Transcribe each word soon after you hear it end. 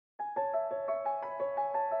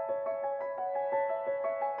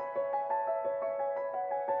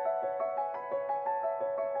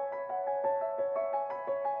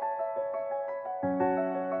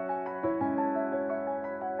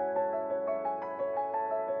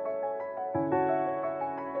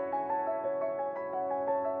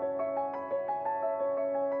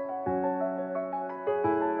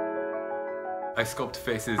I sculpt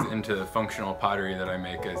faces into functional pottery that I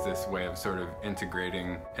make as this way of sort of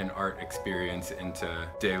integrating an art experience into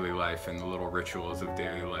daily life and the little rituals of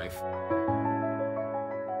daily life.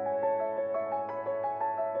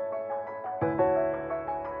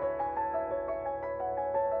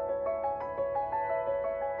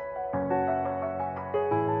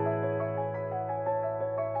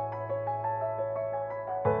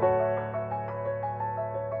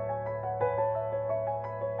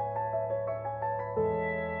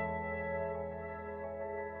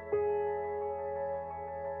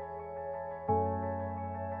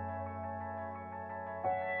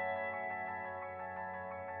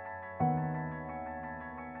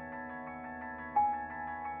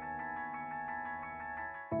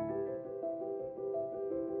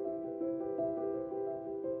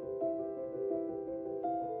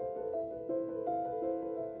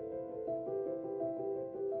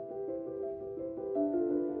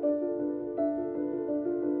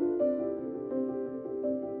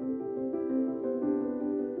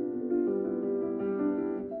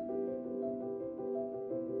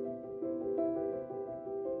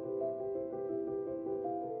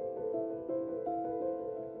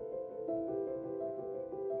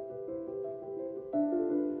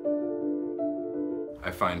 I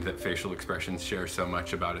find that facial expressions share so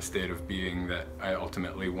much about a state of being that I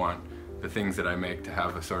ultimately want the things that I make to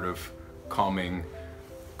have a sort of calming,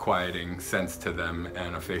 quieting sense to them,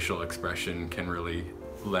 and a facial expression can really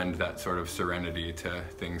lend that sort of serenity to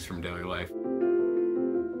things from daily life.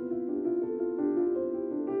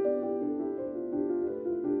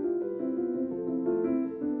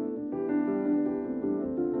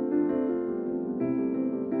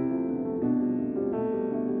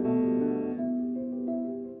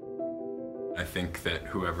 I think that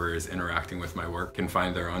whoever is interacting with my work can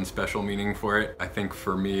find their own special meaning for it. I think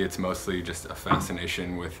for me it's mostly just a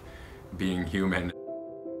fascination with being human